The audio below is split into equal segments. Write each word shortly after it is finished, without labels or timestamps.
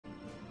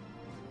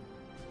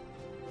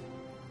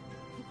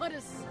What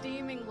a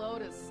steaming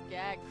load of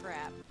skag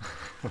crap.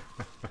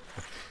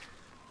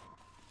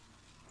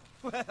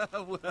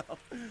 Well,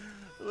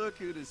 look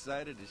who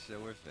decided to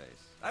show her face.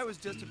 I was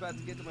just about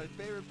to get to my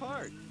favorite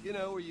part. You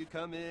know, where you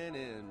come in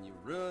and you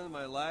ruin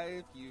my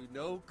life, you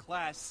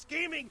no-class,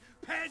 scheming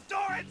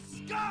Pandoran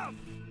scum!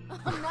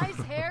 A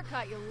nice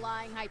haircut, you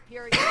lying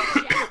Hyperion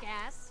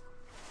jackass.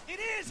 It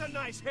is a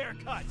nice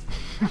haircut!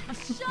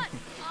 Shut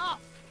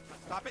up!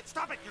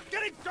 Stop it, you're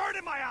getting dirt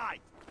in my eye!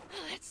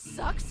 It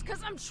sucks,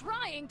 because I'm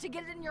trying to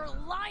get it in your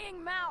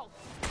lying mouth.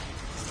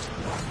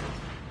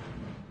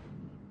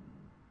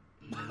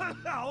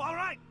 All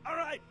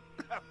right.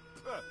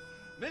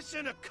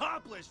 Mission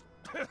accomplished.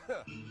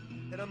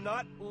 And I'm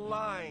not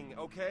lying,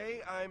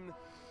 okay? I'm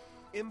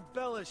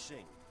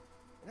embellishing.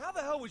 And how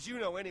the hell would you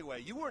know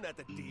anyway? You weren't at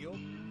the deal.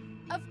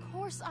 Of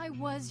course I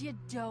was, you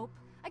dope.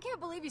 I can't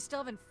believe you still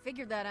haven't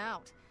figured that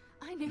out.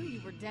 I knew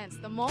you were dense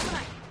the moment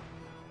I...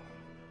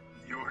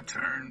 Your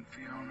turn,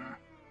 Fiona.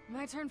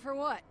 My turn for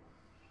what?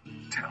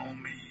 Tell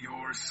me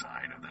your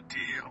side of the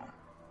deal.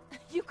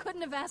 You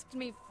couldn't have asked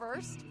me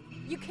first.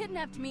 You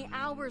kidnapped me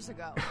hours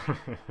ago.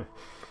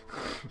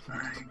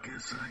 I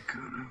guess I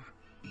could have.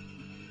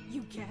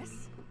 You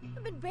guess?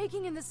 I've been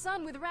baking in the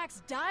sun with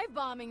Rax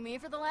dive-bombing me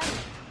for the last...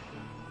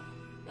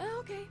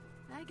 Okay,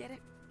 I get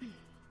it.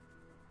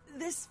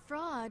 This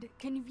fraud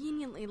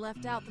conveniently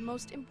left out the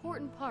most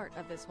important part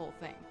of this whole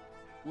thing.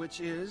 Which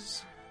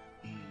is...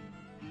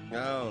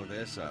 Oh,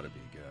 this ought to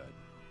be good.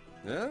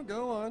 No,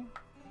 go on.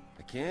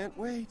 I can't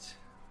wait.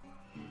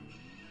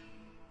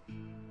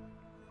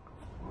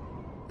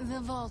 The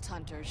Vault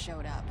Hunters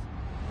showed up.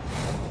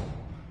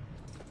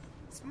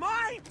 It's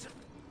mine!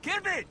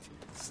 Give it!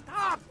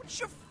 Stop! What's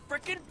your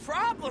frickin'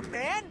 problem,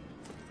 man?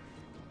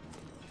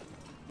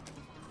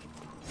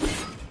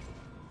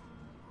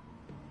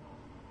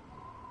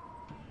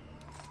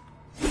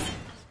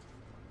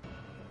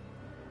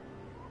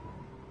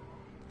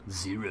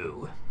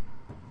 Zero.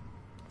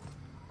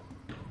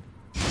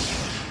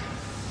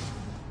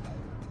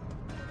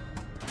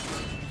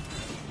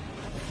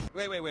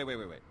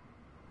 Wait.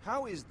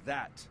 How is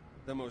that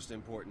the most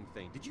important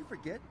thing? Did you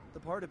forget the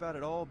part about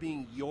it all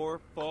being your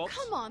fault?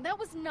 Come on, that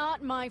was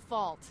not my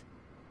fault.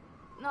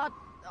 Not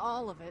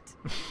all of it.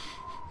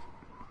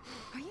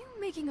 Are you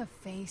making a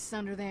face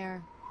under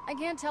there? I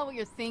can't tell what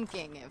you're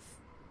thinking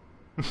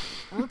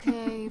if...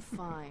 Okay,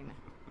 fine.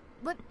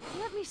 But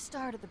let me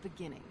start at the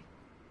beginning.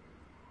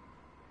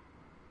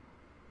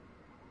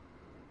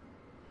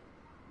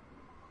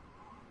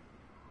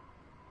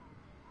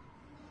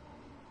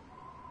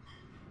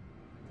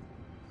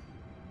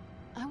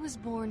 I was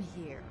born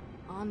here,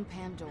 on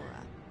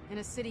Pandora, in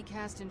a city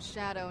cast in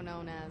shadow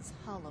known as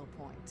Hollow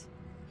Point.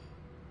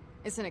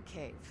 It's in a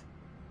cave.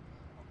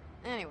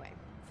 Anyway,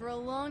 for a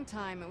long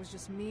time it was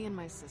just me and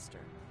my sister.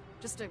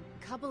 Just a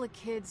couple of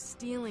kids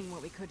stealing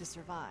what we could to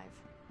survive.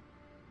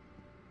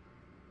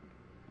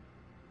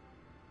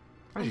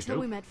 Until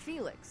we met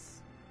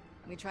Felix.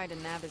 We tried to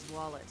nab his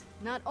wallet.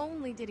 Not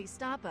only did he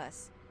stop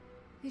us,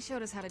 he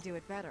showed us how to do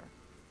it better.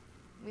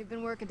 We've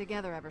been working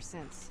together ever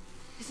since.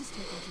 This is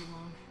taking too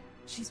long.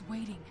 She's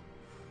waiting.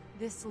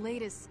 This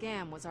latest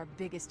scam was our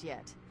biggest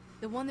yet.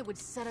 The one that would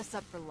set us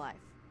up for life.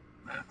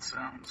 That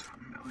sounds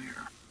familiar.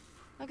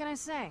 What can I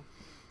say?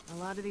 A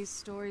lot of these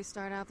stories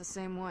start out the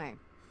same way.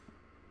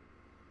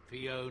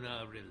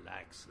 Fiona,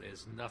 relax.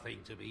 There's nothing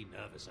to be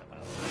nervous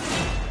about.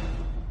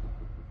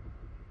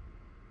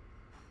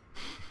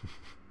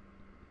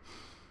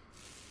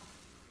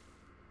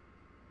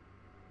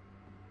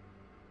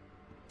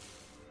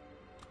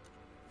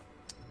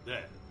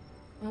 There.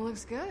 It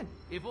looks good.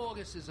 If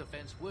August's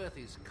offense worth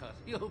his cut,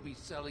 he'll be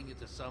selling it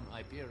to some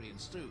Hyperion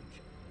stooge.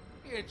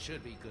 It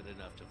should be good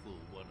enough to fool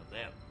one of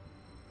them.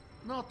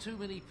 Not too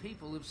many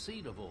people have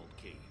seen a vault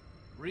key,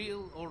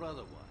 real or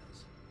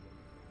otherwise.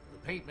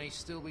 The paint may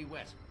still be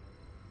wet.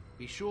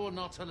 Be sure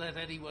not to let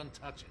anyone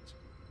touch it.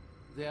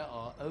 There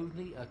are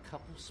only a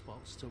couple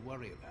spots to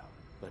worry about,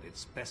 but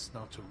it's best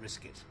not to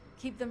risk it.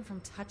 Keep them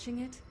from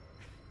touching it?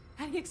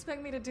 How do you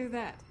expect me to do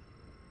that?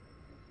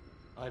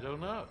 I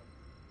don't know.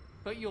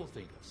 But you'll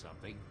think of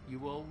something.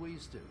 You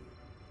always do.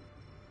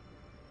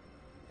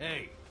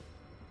 Hey,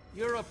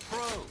 you're a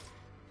pro.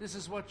 This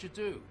is what you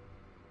do.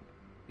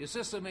 Your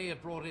sister may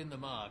have brought in the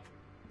mark,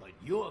 but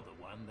you're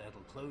the one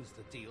that'll close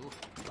the deal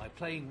by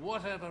playing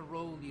whatever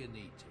role you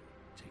need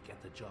to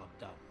get the job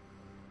done.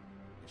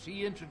 If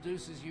she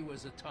introduces you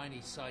as a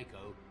tiny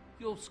psycho,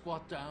 you'll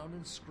squat down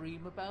and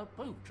scream about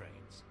poop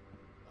trains.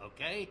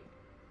 Okay?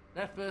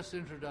 That first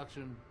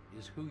introduction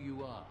is who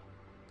you are.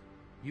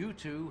 You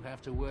two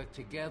have to work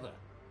together.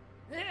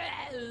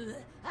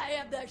 I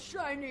have the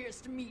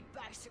shiniest meat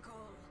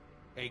bicycle.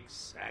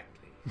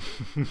 Exactly.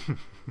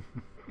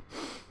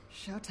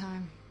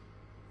 Showtime.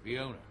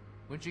 Fiona,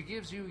 when she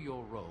gives you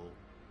your role,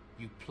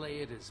 you play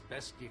it as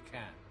best you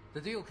can.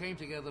 The deal came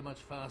together much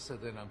faster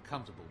than I'm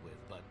comfortable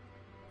with, but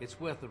it's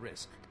worth the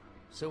risk.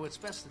 So it's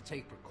best to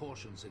take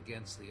precautions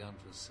against the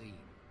unforeseen.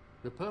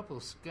 The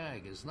Purple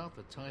Skag is not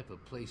the type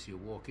of place you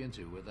walk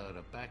into without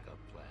a backup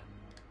plan.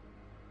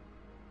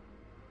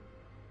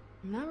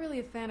 I'm not really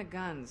a fan of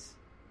guns.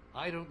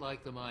 I don't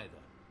like them either.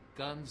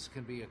 Guns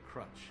can be a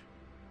crutch,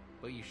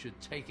 but you should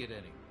take it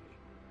anyway.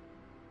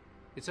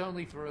 It's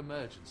only for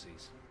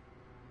emergencies.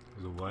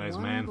 He's a wise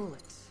One man.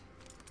 bullet.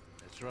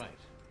 That's right.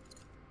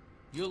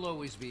 You'll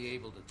always be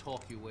able to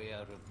talk your way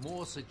out of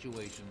more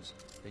situations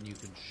than you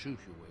can shoot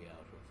your way out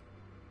of.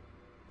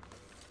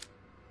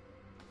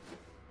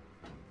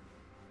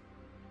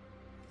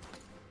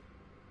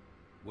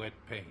 Wet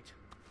paint.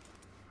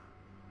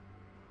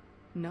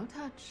 No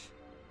touch.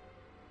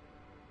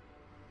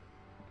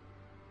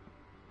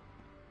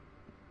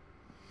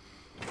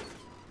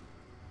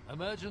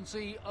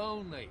 Emergency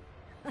only.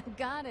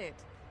 Got it.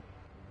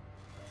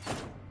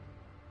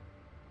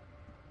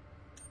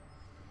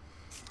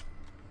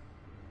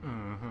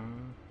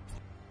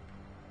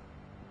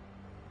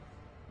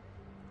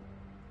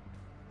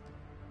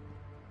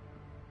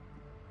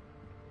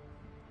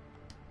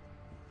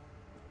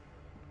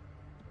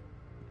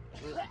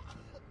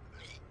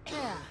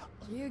 Yeah,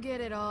 you get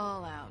it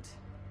all out.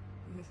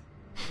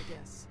 I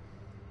guess.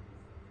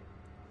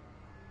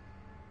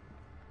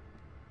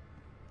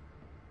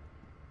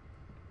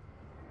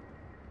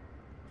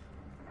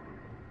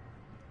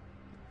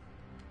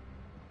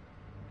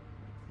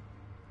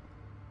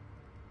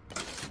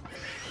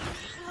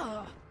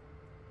 Oh.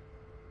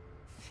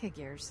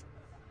 Figures.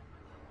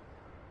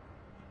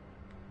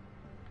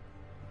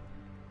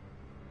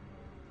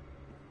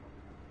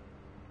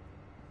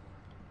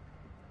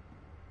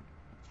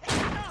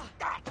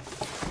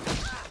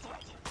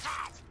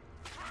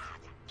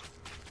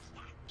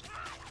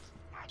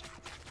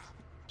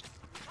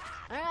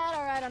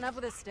 All right, enough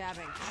with this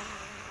stabbing.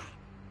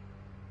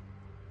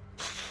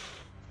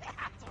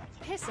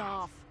 Piss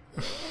off.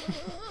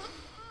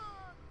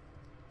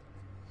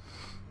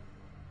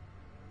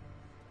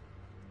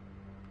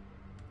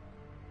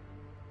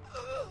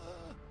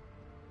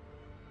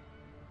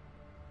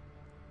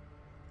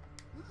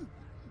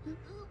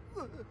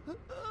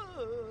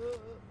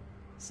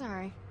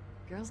 Sorry,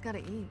 girls gotta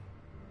eat.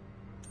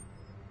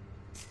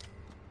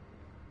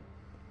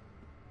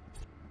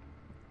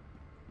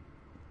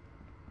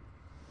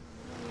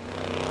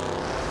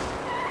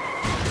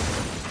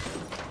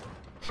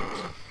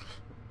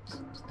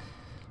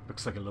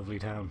 Looks like a lovely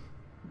town.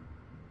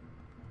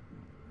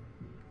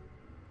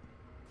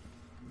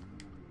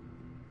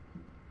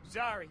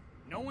 Sorry,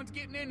 no one's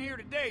getting in here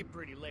today,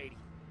 pretty lady.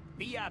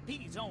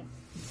 VIP's only.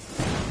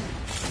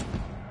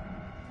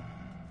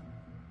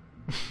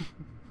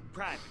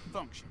 Private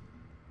function.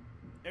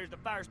 There's the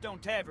Firestone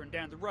Tavern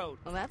down the road.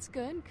 Well, that's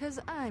good, because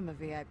I'm a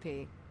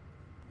VIP.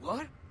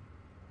 What?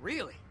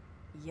 Really?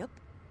 Yep.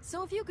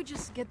 So if you could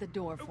just get the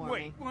door for me.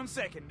 Wait, 1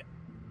 second.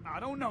 I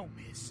don't know,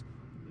 miss.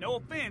 No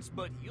offense,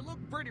 but you look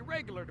pretty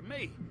regular to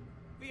me.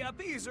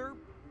 VIPs are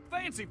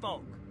fancy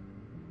folk.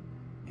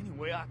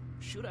 Anyway, I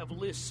should have a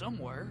list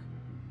somewhere.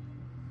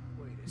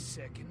 Wait a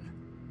second.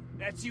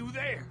 That's you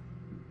there.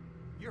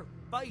 Your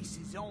face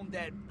is on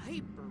that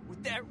paper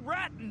with that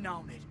writing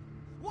on it.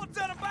 What's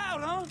that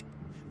about, huh?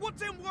 What's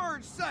them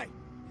words say?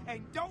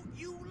 And don't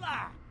you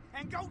lie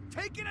and go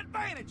taking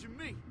advantage of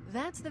me.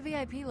 That's the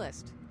VIP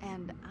list,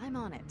 and I'm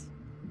on it.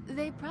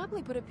 They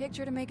probably put a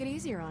picture to make it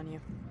easier on you.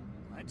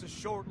 That's a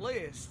short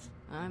list.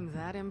 I'm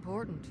that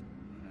important.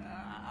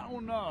 I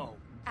don't know.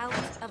 Out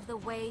of the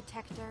way,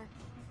 Tector.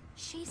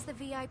 She's the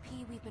VIP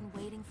we've been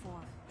waiting for.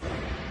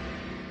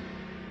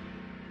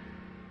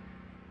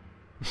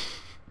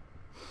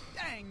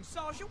 Dang,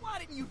 Sasha, why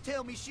didn't you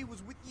tell me she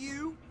was with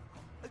you?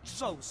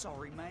 So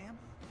sorry, ma'am.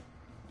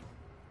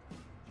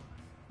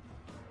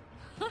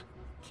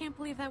 Can't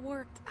believe that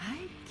worked.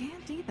 I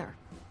can't either.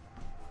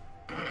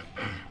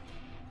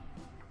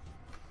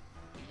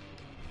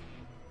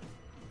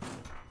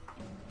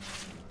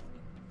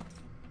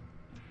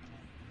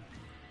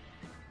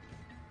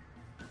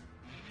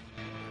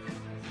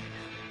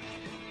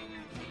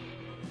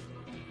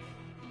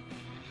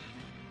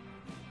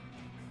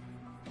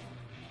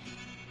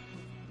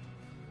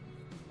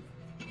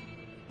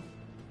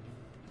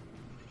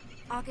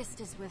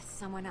 August is with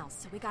someone else,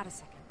 so we got a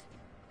second.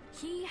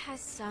 He has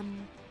some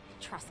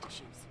trust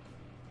issues.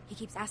 He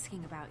keeps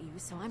asking about you,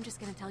 so I'm just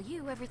gonna tell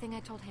you everything I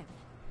told him.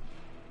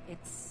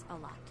 It's a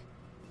lot.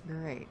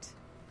 Great.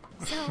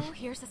 So,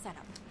 here's the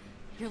setup.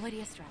 You're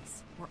Lydia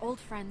Strauss. We're old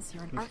friends.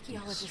 You're an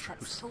archaeologist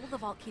that stole the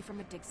vault key from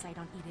a dig site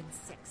on Eden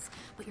 6.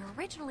 But you're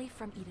originally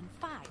from Eden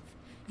 5.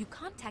 You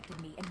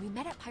contacted me, and we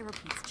met at Pyro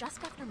Pete's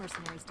just after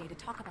Mercenaries Day to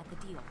talk about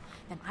the deal.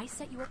 Then I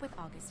set you up with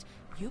August.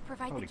 You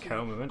provide Holy the key.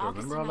 cow, we went to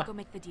August remember and all I that? go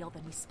make the deal,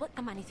 then we split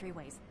the money 3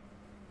 ways.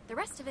 The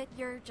rest of it,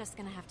 you're just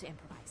gonna have to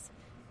improvise.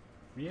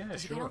 Yeah,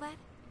 Did you get all sure. that?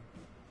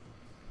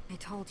 I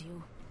told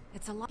you.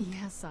 It's a lot.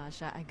 Yeah,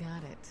 Sasha, I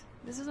got it.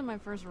 This isn't my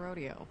first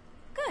rodeo.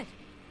 Good.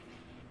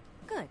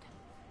 Good.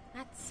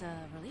 That's a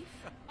relief.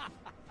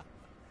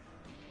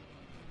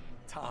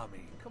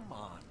 Tommy, come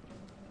on.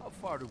 How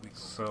far do we go?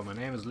 So my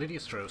name is Lydia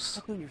Strauss.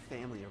 I've known your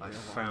family a I real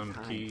found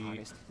long time, key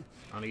August.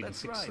 on Eden That's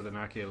 6 right. with an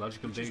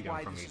archaeological Which is dig. why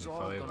I'm from this Eden is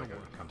all 5. I gonna got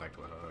work. contact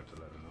with her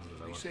to let her know that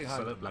I You want say to hi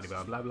sell to it, blah us.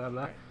 blah blah blah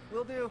blah.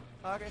 Will do,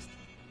 August.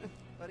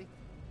 Buddy.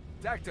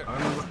 Doctor.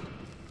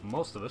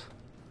 Most of it.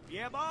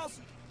 Yeah, boss?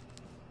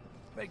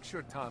 Make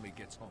sure Tommy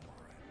gets home all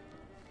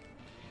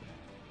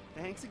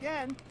right. Thanks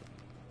again.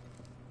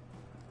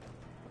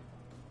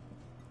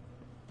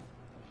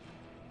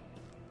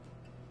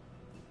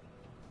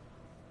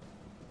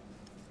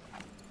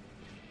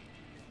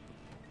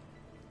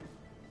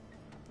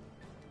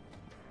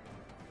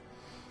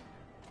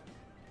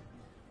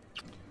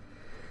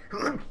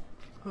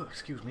 Oh,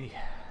 excuse me.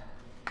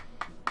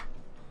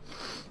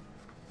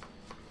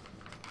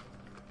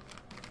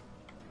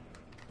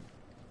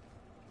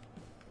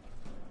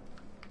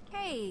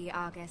 Hey,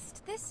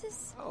 August. This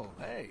is... Oh,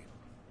 hey.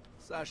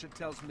 Sasha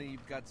tells me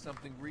you've got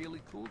something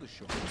really cool to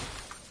show me.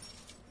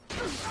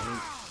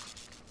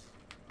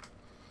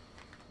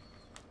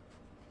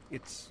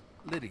 It's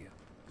Lydia,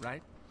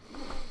 right?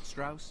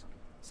 Strauss?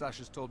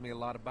 Sasha's told me a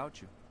lot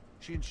about you.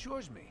 She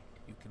assures me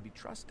you can be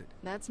trusted.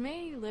 That's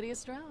me, Lydia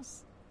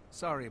Strauss.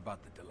 Sorry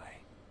about the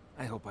delay.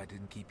 I hope I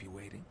didn't keep you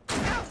waiting.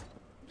 No!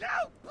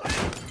 No!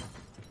 Please!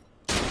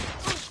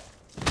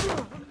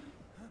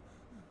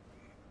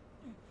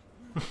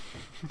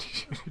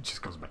 He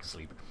just goes back to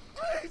sleep.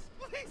 Please!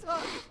 Please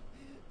help!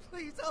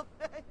 Please help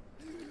me!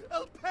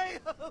 Help me!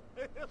 Help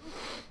me! Help me!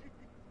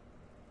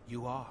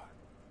 You are.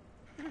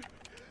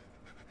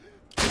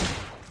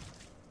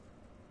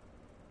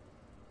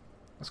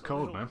 That's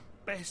cold, man.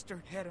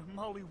 Bastard had a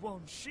Molly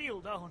 1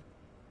 shield on.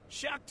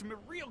 Shocked me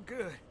real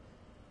good.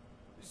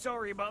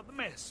 Sorry about the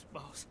mess,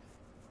 boss.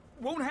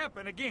 Won't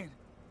happen again.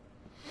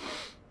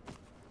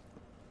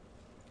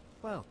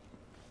 Well,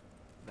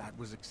 that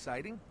was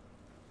exciting.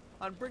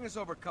 Bring us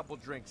over a couple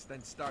drinks,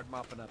 then start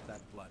mopping up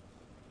that blood.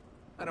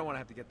 I don't want to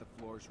have to get the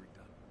floors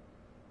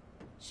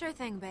redone. Sure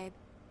thing, babe.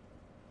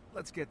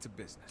 Let's get to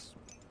business.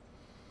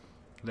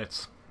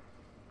 Let's.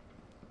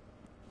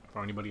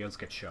 Before anybody else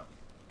gets shot.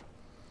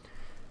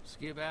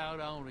 Skip out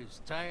on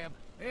his tab.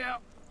 Yeah,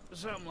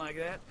 something like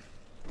that.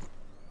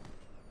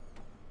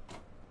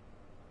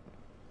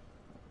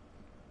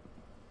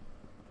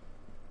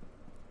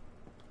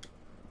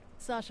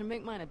 Sasha,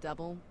 make mine a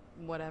double,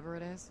 whatever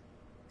it is.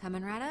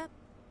 Coming right up?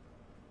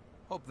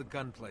 Hope the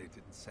gunplay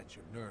didn't set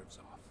your nerves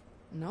off.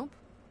 Nope.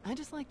 I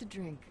just like to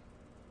drink.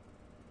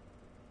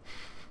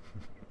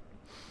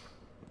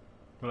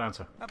 Good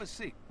answer. Have a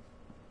seat.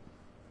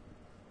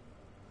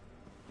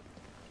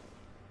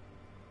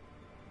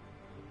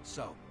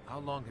 So, how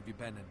long have you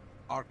been an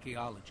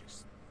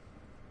archaeologist?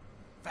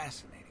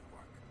 Fascinating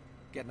work.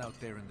 Getting out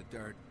there in the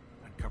dirt,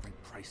 uncovering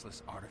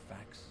priceless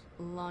artifacts.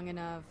 Long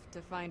enough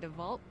to find a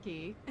vault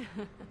key.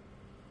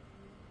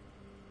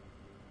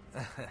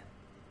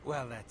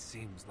 Well, that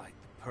seems like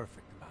the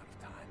perfect amount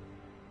of time.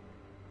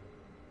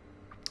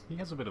 He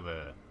has a bit of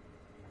a...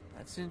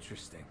 That's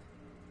interesting.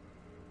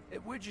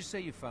 Where'd you say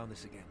you found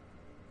this again?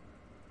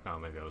 Oh,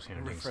 maybe I was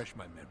hearing things. Refresh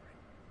my memory.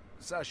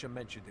 Sasha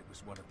mentioned it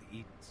was one of the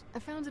Edens. I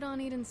found it on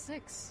Eden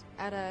 6,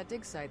 at a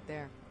dig site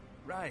there.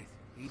 Right,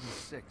 Eden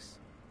 6.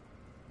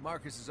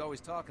 Marcus is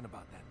always talking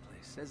about that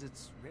place. Says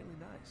it's really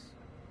nice.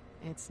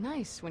 It's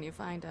nice when you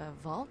find a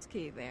vault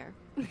key there.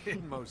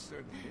 It most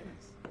certainly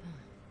is.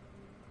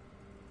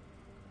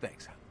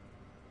 Thanks, hon.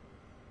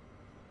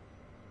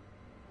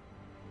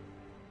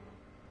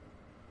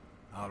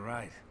 All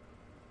right.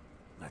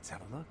 Let's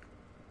have a look.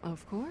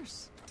 Of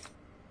course.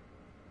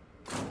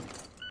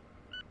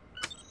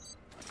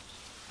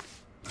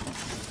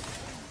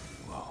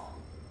 Whoa.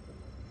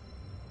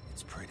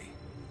 It's pretty.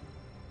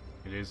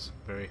 It is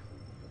very...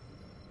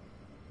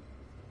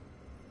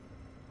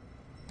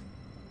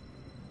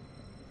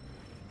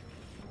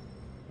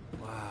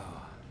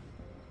 Wow.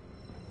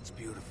 It's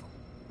beautiful.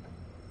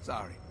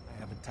 Sorry, I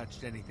haven't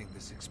touched anything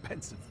this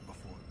expensive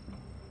before.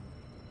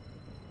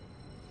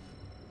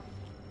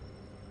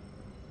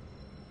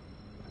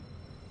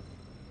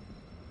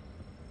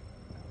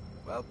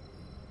 Well,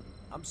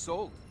 I'm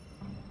sold.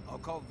 I'll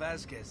call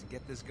Vasquez and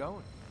get this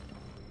going.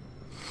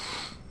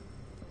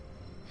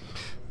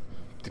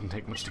 Didn't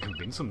take much to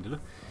convince him, did it?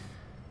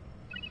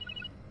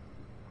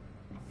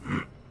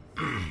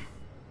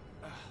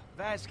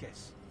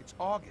 Vasquez, it's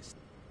August.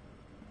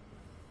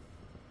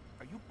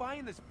 Are you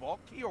buying this vault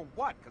key or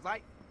what? Because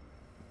I...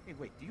 Hey,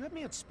 wait, do you have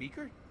me on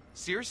speaker?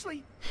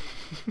 Seriously?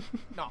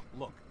 No,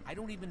 look, I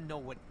don't even know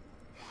what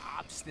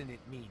obstinate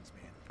means,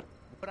 man.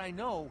 What I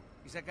know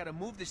is I gotta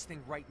move this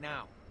thing right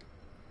now.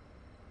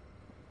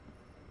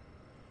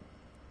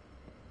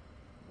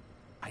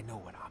 I know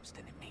what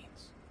obstinate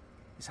means.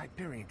 These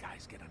Hyperion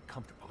guys get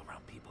uncomfortable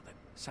around people that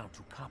sound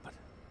too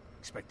competent.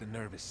 Expect a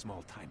nervous,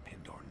 small-time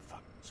Pandoran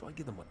fuck. So I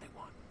give them what they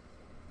want.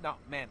 No,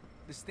 man,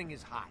 this thing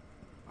is hot.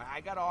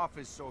 I got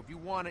office, so if you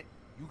want it,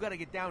 you gotta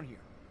get down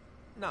here.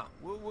 No,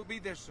 we'll be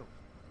there soon.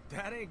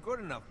 That ain't good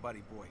enough,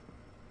 buddy boy.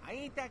 I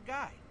ain't that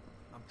guy.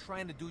 I'm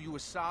trying to do you a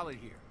solid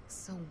here.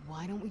 So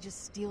why don't we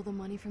just steal the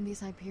money from these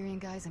Hyperion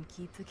guys and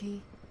keep the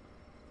key?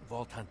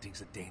 Vault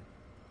hunting's a ding.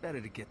 Better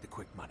to get the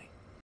quick money.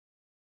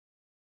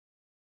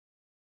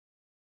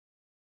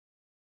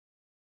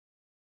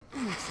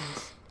 Makes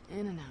sense.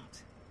 In and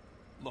out.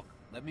 Look,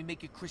 let me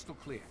make it crystal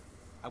clear.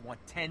 I want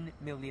 $10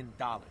 million.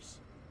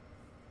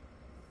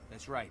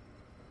 That's right.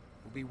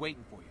 We'll be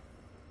waiting for you.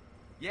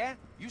 Yeah?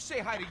 You say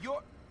hi to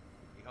your...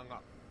 He hung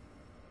up.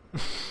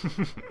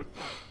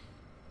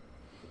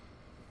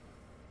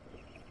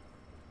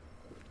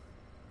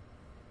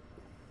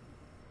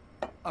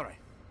 All right.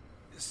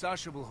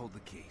 Sasha will hold the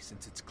key,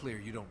 since it's clear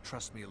you don't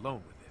trust me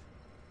alone with it.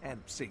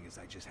 And seeing as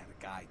I just had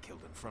a guy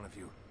killed in front of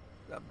you,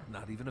 I'm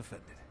not even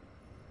offended.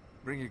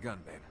 Bring your gun,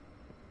 babe.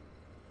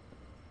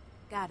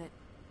 Got it.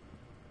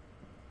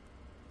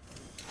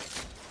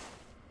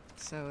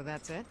 So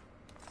that's it?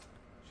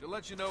 She'll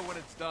let you know when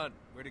it's done,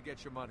 where to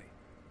get your money.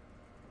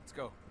 Let's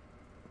go.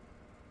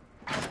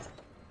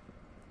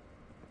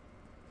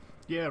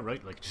 Yeah,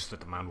 right, like just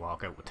let the man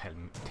walk out with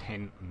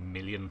 10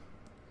 million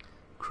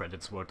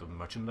credits worth of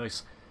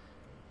merchandise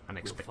and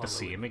expect to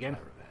see him again.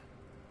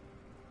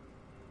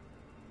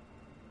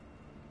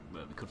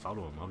 Well, we could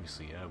follow him,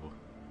 obviously, yeah, but...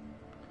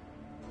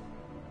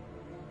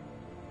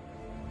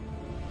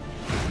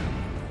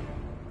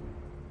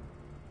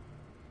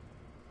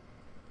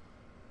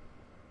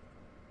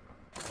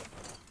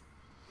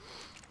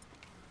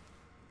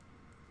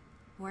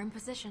 We're in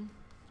position.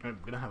 I'm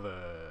gonna have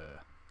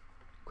a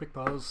quick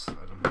pause. I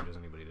don't think there's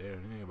anybody there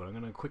anyway, but I'm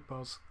gonna quick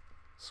pause,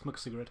 smoke a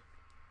cigarette.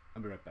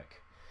 I'll be right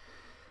back.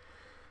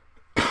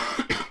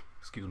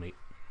 Excuse me.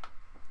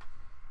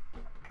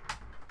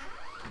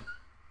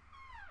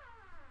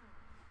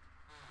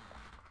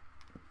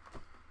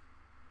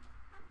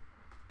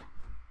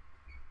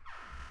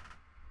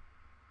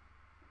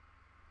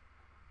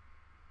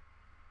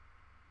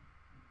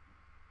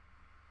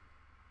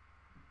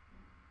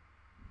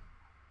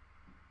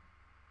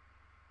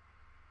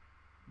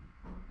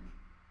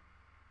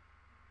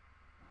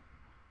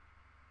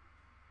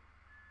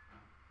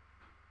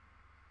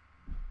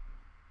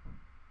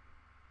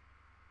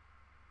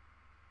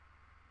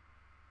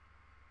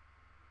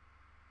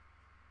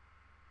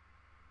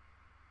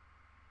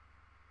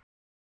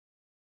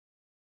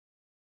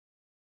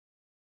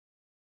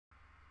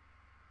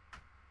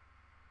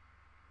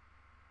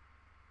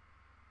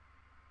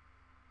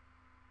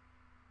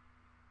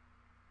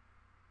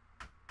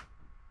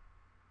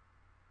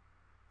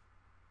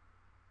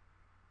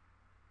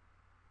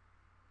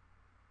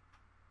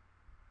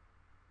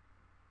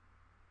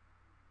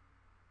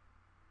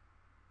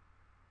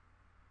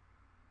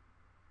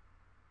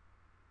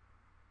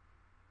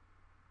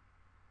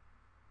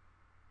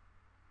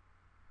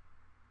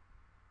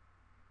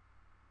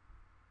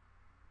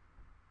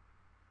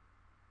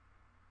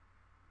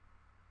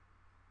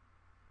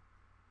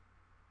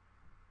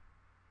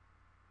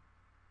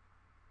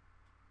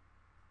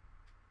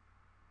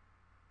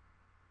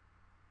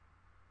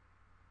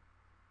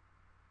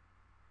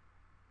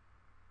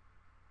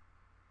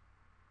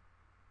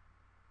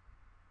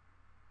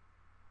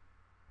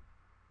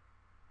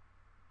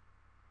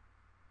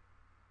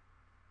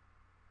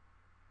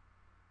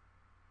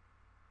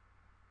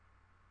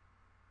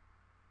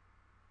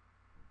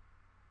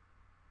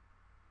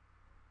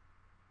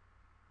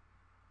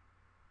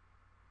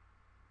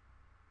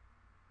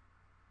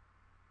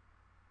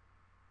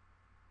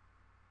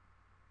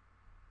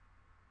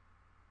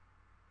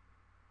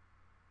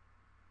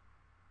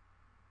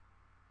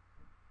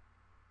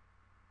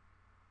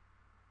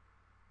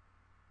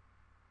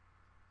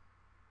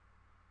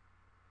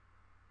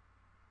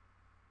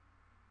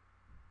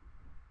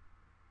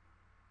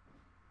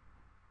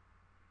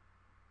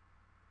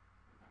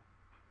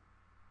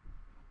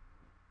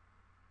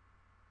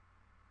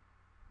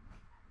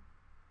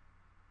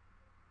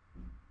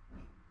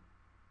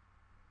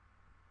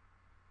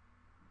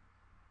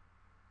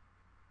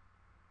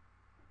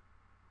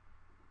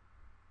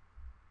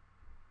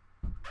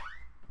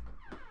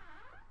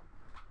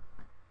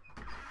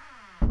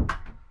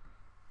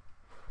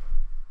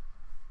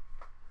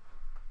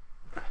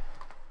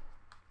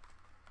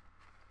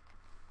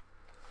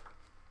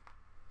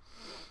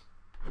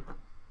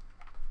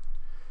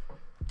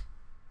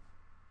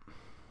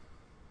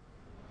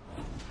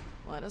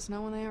 Let us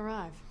know when they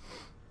arrive.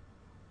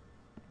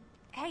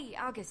 Hey,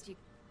 August, you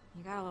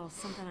got a little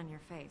something on your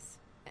face.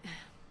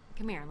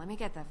 Come here, let me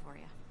get that for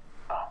you.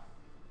 Oh,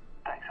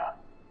 thanks, hon.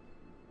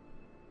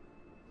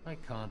 I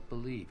can't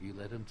believe you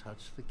let him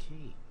touch the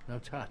key. No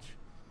touch.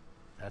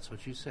 That's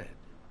what you said.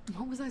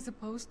 What was I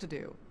supposed to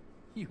do?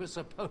 You were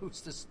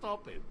supposed to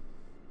stop him.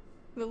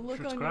 The look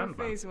Sure, it's on grand, your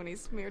man. face when he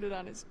smeared it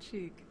on his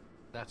cheek.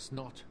 That's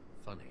not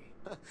funny.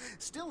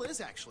 Still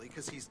is, actually,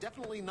 because he's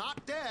definitely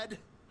not dead.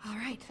 All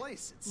right, The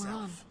place we're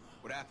on. itself.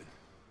 What happened?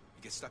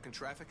 You get stuck in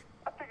traffic?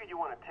 I figured you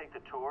want to take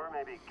the tour,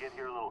 maybe get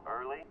here a little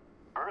early.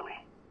 Early?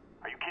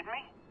 Are you kidding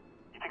me?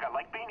 You think I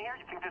like being here?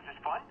 You think this is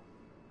fun?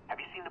 Have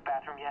you seen the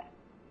bathroom yet?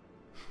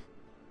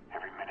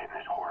 Every minute in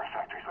this horror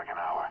factory's like an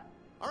hour.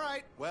 All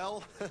right,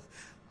 well,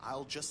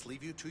 I'll just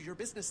leave you to your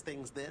business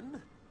things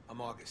then. I'm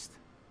August.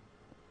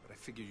 But I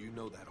figure you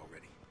know that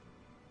already.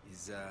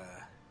 Is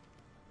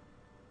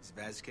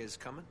Vasquez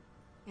coming?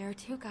 There are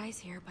two guys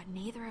here, but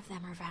neither of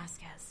them are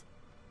Vasquez.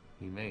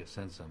 He may have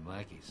sent some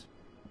lackeys.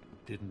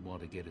 Didn't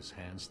want to get his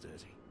hands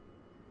dirty.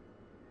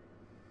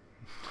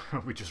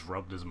 We just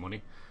robbed his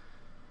money.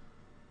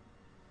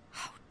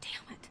 Oh,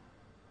 damn it.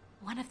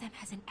 One of them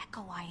has an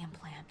echo eye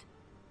implant.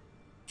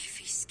 If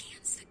he's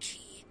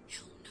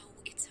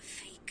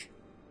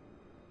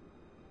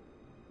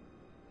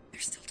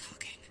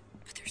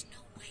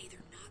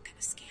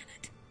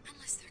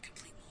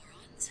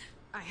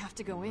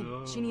to go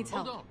in. She needs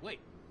help. Hold on, wait.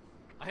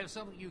 I have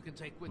something you can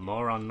take with you.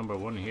 Moron number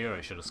 1 here.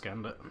 I should have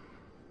scanned it.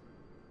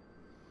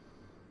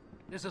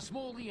 There's a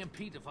small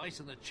EMP device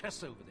in the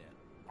chest over there.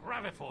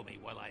 Grab it for me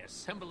while I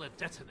assemble a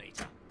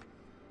detonator.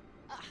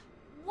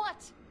 What?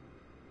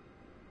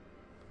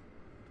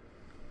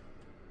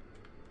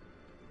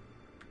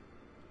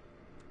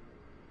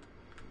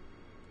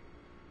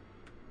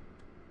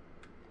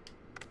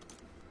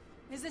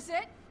 Is this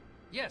it?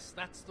 Yes,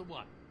 that's the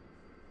one.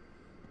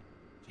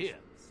 Here.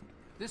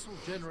 This will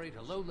generate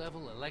a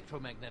low-level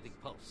electromagnetic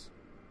pulse.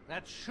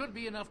 That should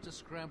be enough to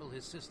scramble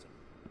his system.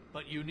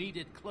 But you need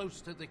it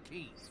close to the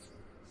key.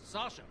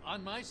 Sasha,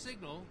 on my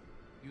signal,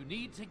 you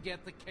need to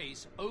get the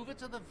case over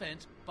to the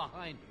vent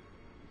behind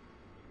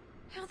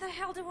you. How the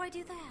hell do I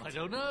do that? I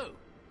don't know.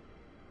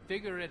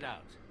 Figure it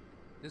out.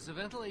 There's a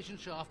ventilation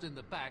shaft in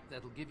the back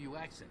that'll give you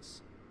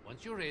access.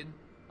 Once you're in,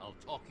 I'll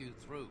talk you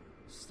through.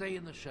 Stay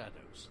in the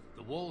shadows.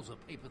 The walls are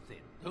paper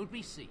thin. Don't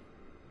be seen.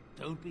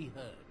 Don't be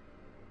heard.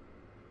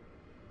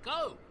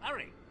 Go!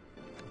 Hurry!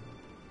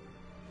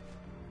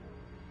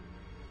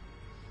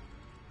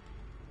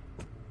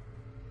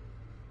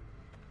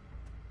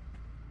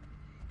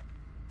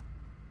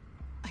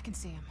 I can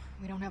see him.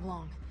 We don't have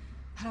long.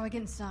 How do I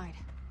get inside?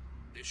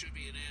 There should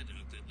be an air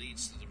duct that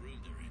leads to the room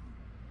they're in.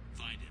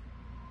 Find it.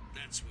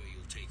 That's where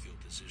you'll take your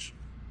position.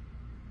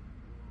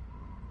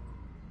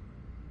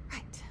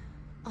 Right.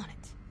 On it.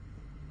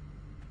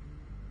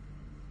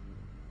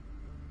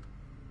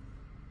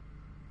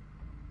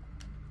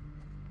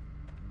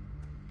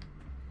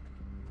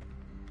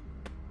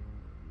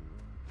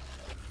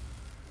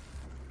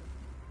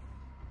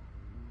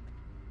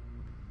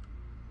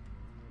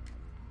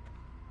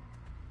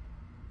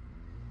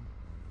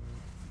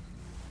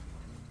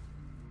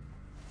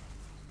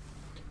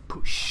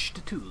 Push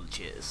the tool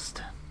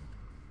chest.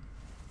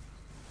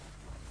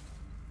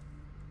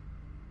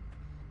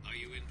 Are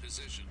you in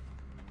position?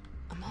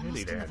 I'm almost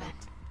Nearly in the there. vent.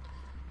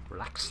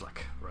 Relax,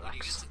 like, When you get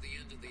relax. to the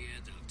end of the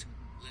air duct,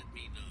 let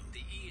me know. The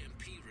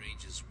EMP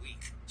range is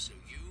weak, so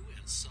you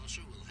and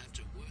Sasha will have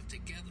to work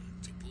together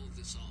to pull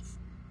this off.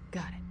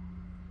 Got it.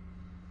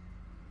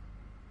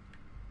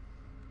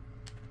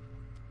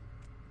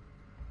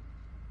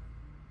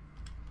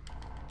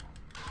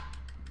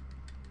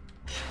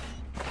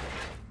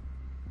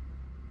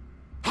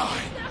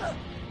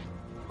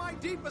 My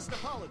deepest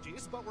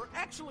apologies, but we're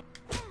actually...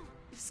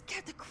 You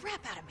scared the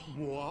crap out of me.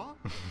 What?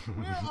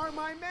 Where are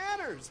my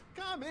manners?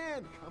 Come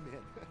in, come in.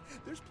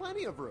 There's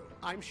plenty of room.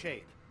 I'm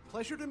Shade.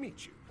 Pleasure to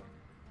meet you.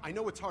 I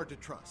know it's hard to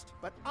trust,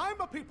 but I'm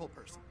a people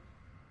person.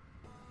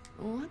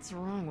 What's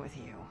wrong with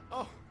you?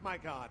 Oh, my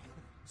God.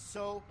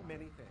 So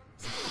many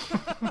things.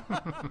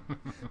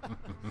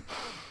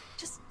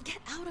 Just get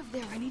out of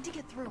there. I need to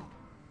get through.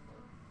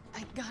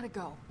 I gotta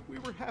go. We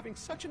were having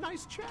such a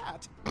nice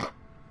chat.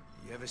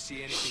 You ever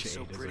see anything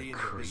so Shade is a pretty in your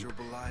creep.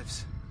 miserable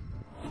lives?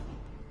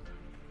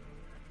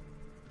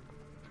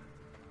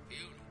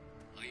 Fiona,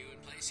 are you in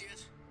place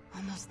yet?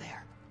 Almost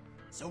there.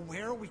 So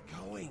where are we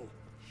going?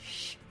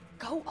 Shh.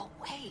 Go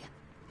away.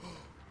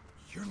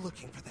 You're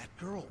looking for that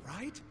girl,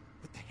 right?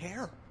 With the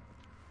hair?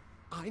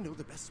 I know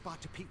the best spot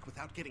to peek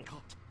without getting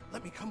caught.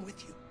 Let me come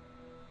with you.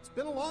 It's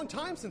been a long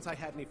time since I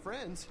had any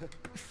friends.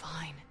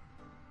 Fine.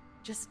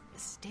 Just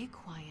stay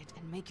quiet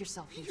and make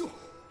yourself useful.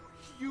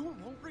 You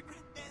won't regret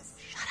this.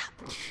 Shut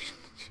up.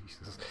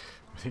 Jesus.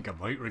 I think I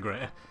might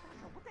regret it.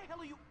 What the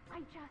hell are you... I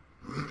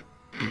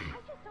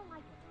just don't like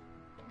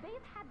it.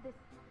 They've had this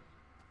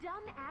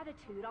dumb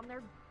attitude on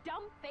their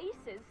dumb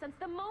faces since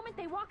the moment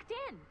they walked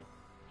in.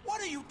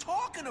 What are you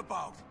talking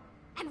about?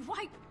 And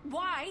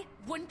why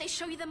wouldn't they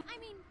show you them? I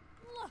mean,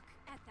 look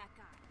at that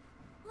guy.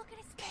 Look at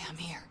his face. Okay, I'm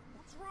here.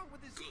 What's wrong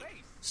with his Good.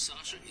 face?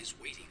 Sasha is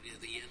waiting near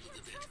the end of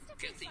the vent.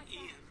 Get the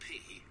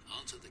EMP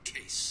onto the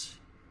case.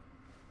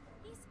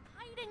 He's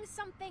hiding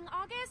something,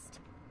 August.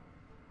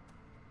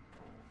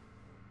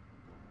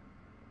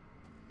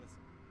 Listen,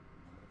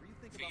 whatever you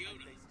think about my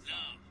Fiona, face,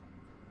 now.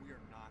 we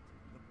are not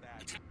the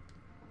bad guys.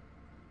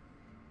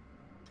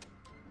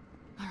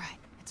 All right,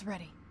 it's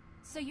ready.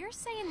 So you're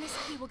saying this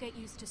key will get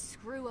used to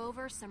screw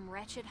over some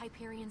wretched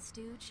Hyperion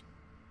stooge?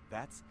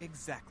 That's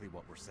exactly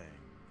what we're saying.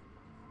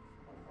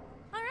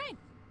 All right,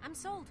 I'm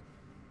sold.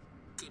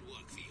 Good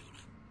work, Fiona.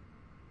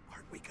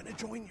 Aren't we gonna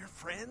join your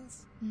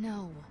friends?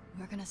 No,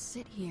 we're gonna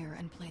sit here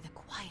and play the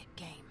quiet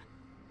game.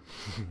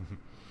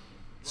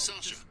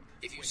 Sasha,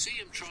 if you see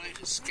him trying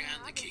to scan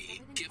the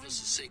key, give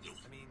us a signal.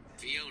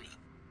 Fiona,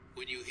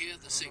 when you hear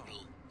the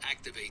signal,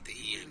 activate the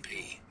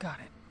EMP. Got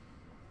it.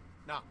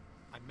 No,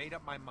 I made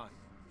up my mind.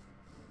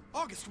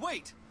 August,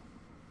 wait!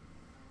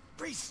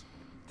 Reese,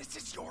 this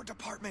is your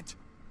department.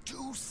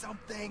 Do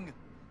something.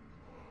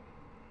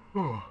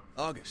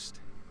 August.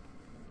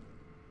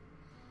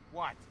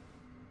 What?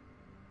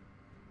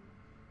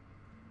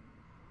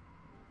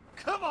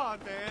 Come on,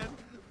 man.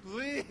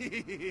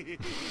 Please.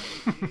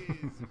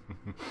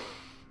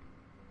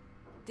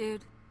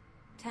 Dude,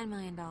 $10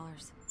 million.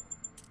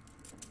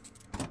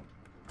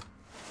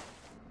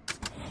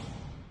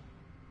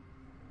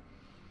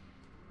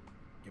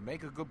 You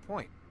make a good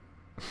point.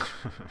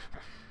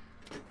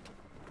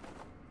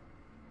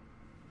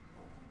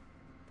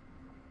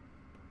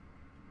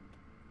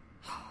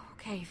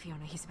 Okay,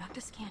 Fiona, he's about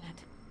to scan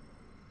it.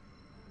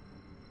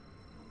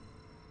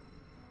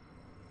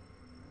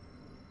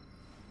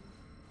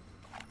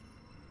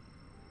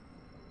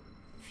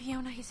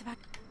 Fiona, he's about...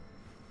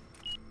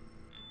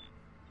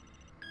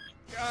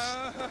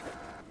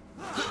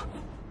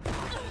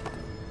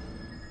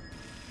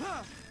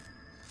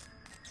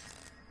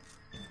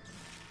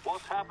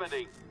 What's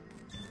happening?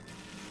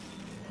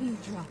 He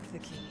dropped the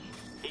key.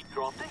 He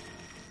dropped it?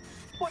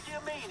 What do you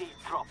mean he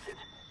dropped it?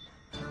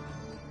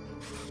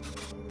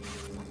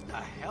 What the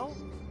hell?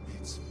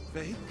 It's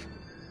fake?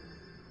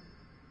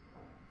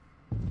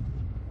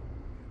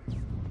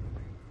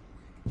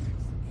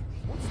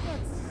 What's that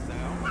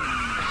sound?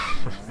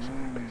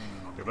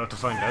 You're about to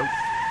find out.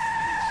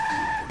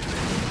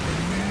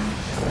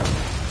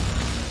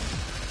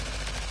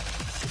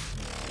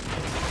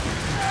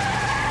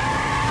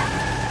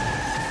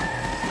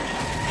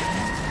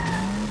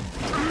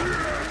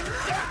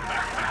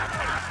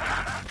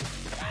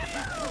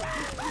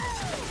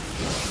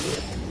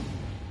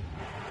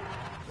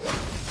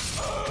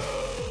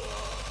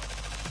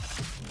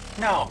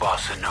 Now,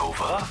 Bossa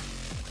Nova,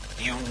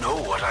 you know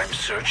what I'm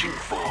searching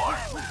for.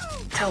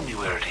 Tell me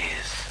where it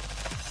is.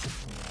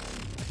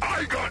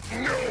 I got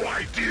no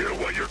idea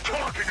what you're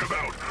talking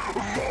about,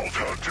 Vault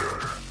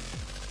Hunter!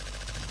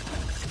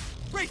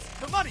 Reese,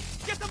 the money!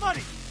 Get the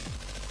money!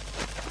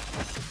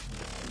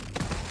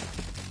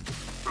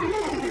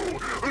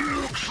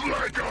 Ooh, looks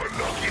like a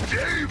lucky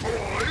day,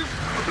 boys!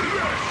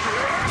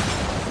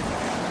 Let's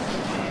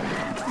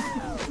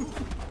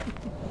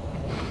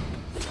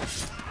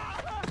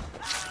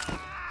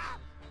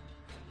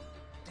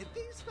Did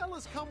these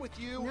fellas come with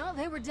you? No,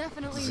 they were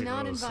definitely Zero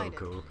not is so invited.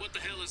 cool. What the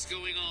hell is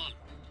going on?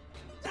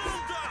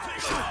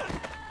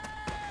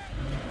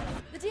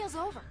 The deal's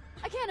over.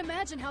 I can't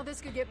imagine how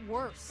this could get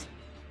worse.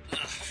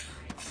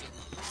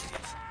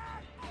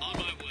 On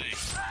my way.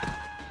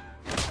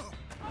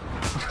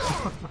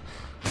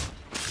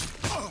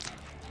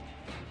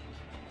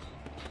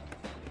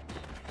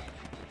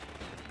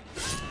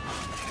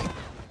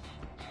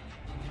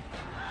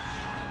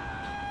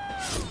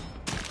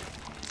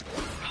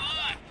 Come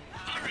on,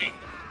 hurry!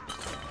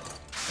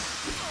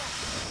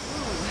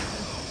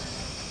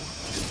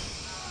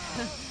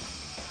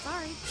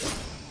 Sorry.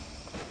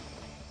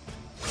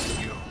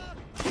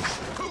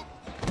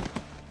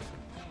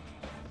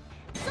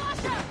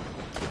 Sasha!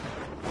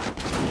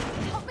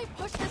 Help me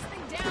push this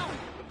thing down.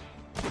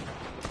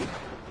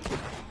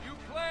 You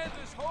planned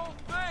this whole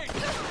thing!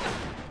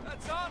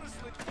 That's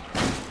honestly...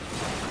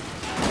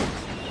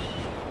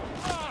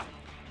 Ah!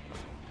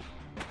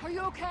 Are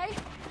you okay?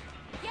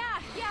 Yeah,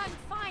 I'm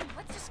fine.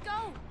 Let's just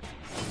go.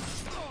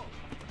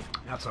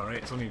 That's alright,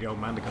 it's only the old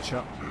man that got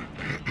shot.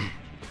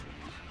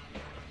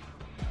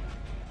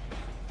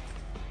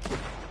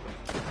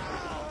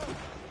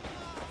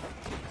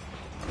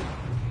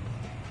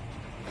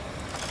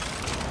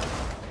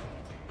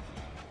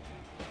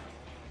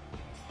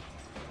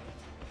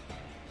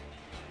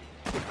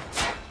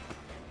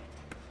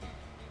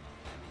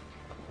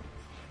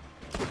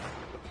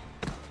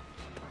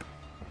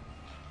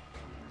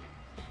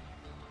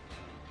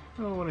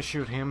 I don't want to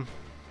shoot him.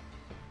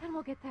 And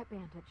we'll get that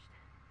bandaged.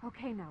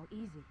 Okay, now,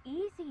 easy.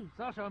 Easy.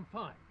 Sasha, I'm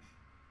fine.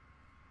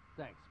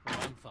 Thanks, but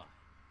I'm fine.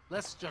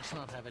 Let's just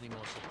not have any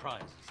more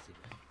surprises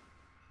today.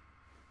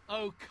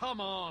 Oh, come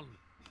on!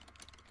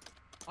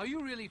 Are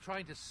you really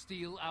trying to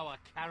steal our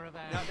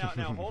caravan?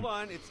 Now, hold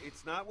on.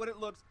 It's not what it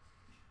looks.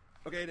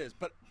 Okay, it is.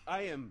 But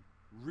I am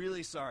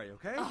really sorry.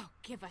 Okay. Oh,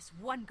 give us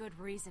one good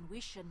reason we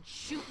shouldn't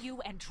shoot you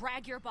and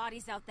drag your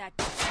bodies out that...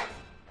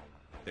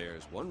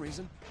 There's one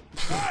reason.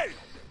 Hey!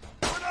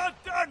 We're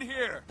not done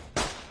here!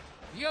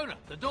 Fiona,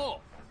 the door!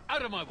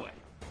 Out of my way!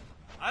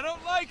 I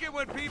don't like it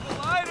when people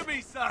lie to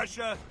me,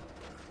 Sasha!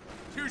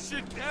 You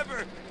should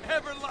never,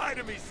 ever lie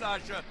to me,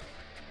 Sasha!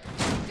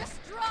 Just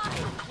drive!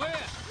 Where?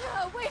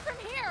 Away from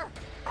here!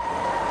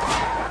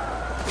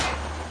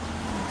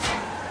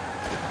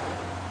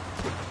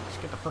 Let's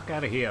get the fuck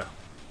out of here.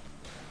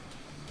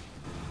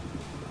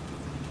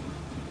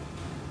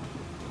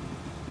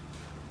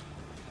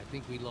 I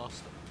think we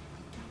lost them.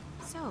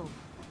 So,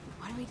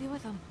 what do we do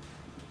with them?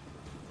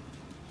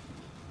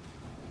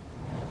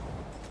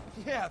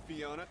 Yeah,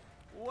 Fiona.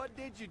 What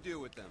did you do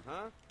with them,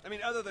 huh? I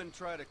mean, other than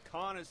try to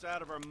con us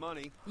out of our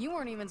money. You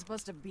weren't even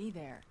supposed to be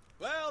there.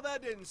 Well,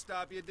 that didn't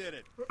stop you, did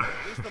it? At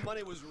least the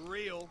money was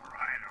real. all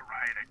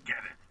right, I get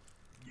it.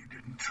 You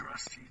didn't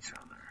trust each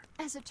other.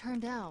 As it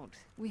turned out,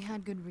 we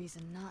had good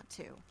reason not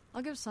to.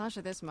 I'll give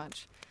Sasha this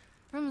much.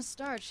 From the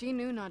start, she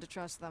knew not to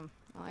trust them.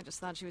 Well, I just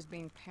thought she was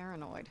being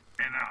paranoid.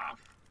 Enough.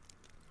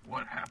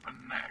 What happened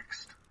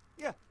next?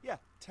 Yeah.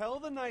 Tell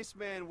the nice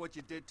man what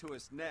you did to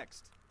us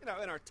next. You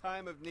know, in our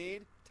time of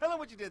need. Tell him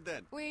what you did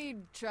then. We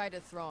tried to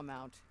throw him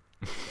out.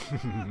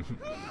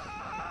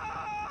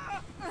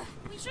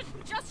 We should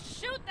just